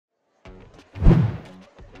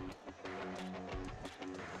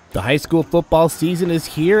The high school football season is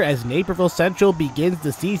here as Naperville Central begins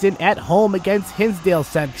the season at home against Hinsdale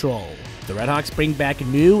Central. The Redhawks bring back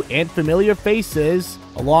new and familiar faces,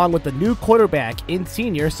 along with a new quarterback in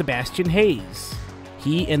senior Sebastian Hayes.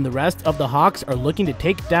 He and the rest of the Hawks are looking to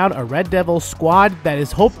take down a Red Devils squad that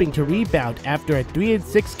is hoping to rebound after a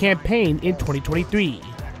 3-6 campaign in 2023.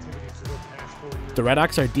 The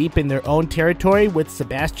Redhawks are deep in their own territory with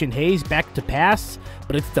Sebastian Hayes back to pass,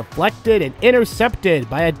 but it's deflected and intercepted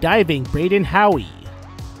by a diving Braden Howie.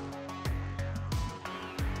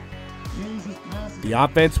 The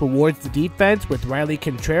offense rewards the defense with Riley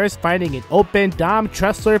Contreras finding an open Dom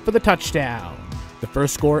Tressler for the touchdown. The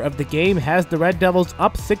first score of the game has the Red Devils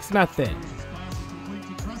up 6-0.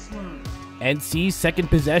 NC's second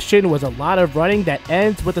possession was a lot of running that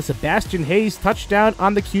ends with a Sebastian Hayes touchdown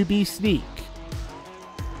on the QB sneak.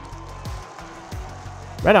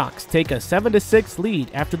 Redhawks take a 7-6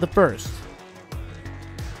 lead after the first.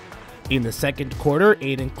 In the second quarter,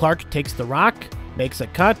 Aiden Clark takes the rock, makes a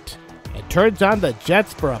cut, and turns on the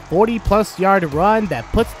Jets for a 40-plus yard run that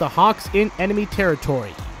puts the Hawks in enemy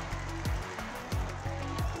territory.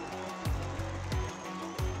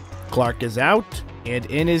 Clark is out, and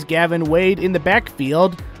in is Gavin Wade in the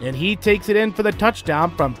backfield, and he takes it in for the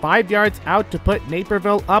touchdown from 5 yards out to put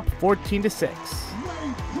Naperville up 14-6.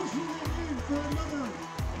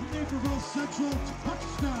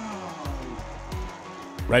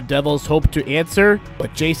 Red Devils hope to answer,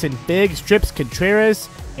 but Jason Bigg strips Contreras,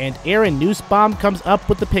 and Aaron Nussbaum comes up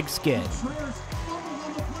with the pigskin.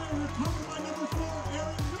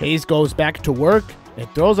 Hayes goes back to work and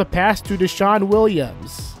throws a pass to Deshaun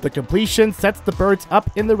Williams. The completion sets the Birds up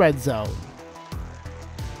in the red zone.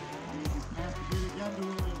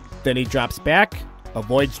 Then he drops back,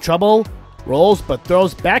 avoids trouble, rolls but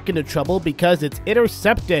throws back into trouble because it's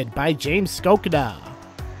intercepted by James Skokina.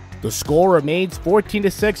 The score remains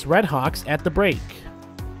 14-6 Redhawks at the break.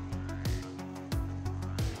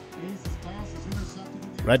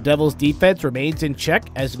 Red Devils defense remains in check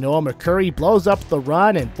as Noah McCurry blows up the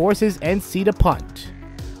run and forces NC to punt.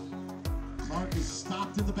 Clark is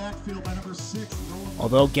stopped in the backfield by number 6.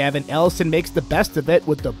 Although Gavin Ellison makes the best of it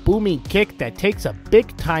with the booming kick that takes a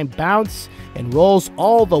big-time bounce and rolls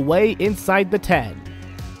all the way inside the 10.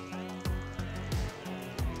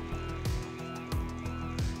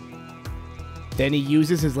 Then he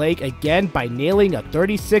uses his leg again by nailing a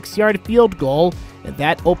 36-yard field goal, and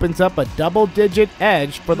that opens up a double-digit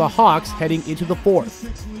edge for the Hawks heading into the fourth.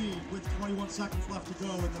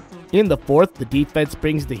 In the fourth, the defense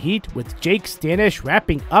brings the heat with Jake Stanish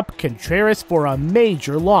wrapping up Contreras for a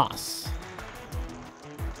major loss.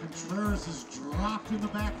 Contreras is dropped in the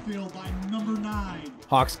backfield by number 9.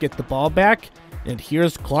 Hawks get the ball back, and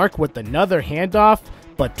here's Clark with another handoff,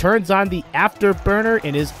 but turns on the afterburner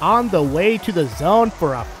and is on the way to the zone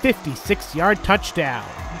for a 56-yard touchdown.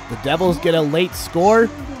 The Devils get a late score,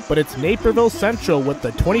 but it's Naperville Central with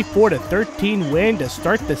the 24-13 win to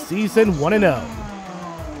start the season 1-0.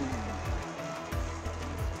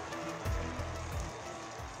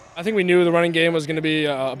 I think we knew the running game was going to be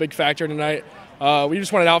a big factor tonight. We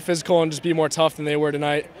just wanted to out physical and just be more tough than they were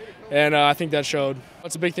tonight, and I think that showed.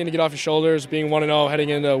 It's a big thing to get off your shoulders, being 1-0 heading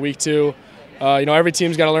into week 2. Every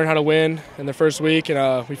team's got to learn how to win in their first week,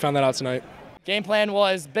 and we found that out tonight. Game plan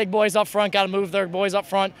was big boys up front, got to move their boys up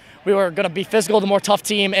front. We were going to be physical, the more tough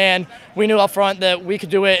team, and we knew up front that we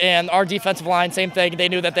could do it, and our defensive line, same thing. They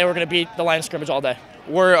knew that they were going to beat the line of scrimmage all day.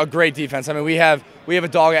 We're a great defense. I mean, we have a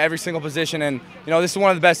dog at every single position, and this is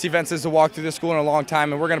one of the best defenses to walk through this school in a long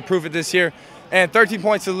time, and we're going to prove it this year. And 13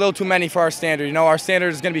 points is a little too many for our standard. Our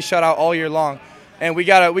standard is going to be shut out all year long. And we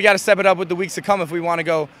gotta step it up with the weeks to come if we want to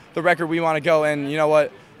go the record we want to go. And you know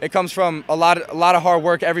what? It comes from a lot of hard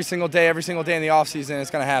work every single day in the offseason.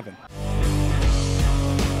 It's going to happen.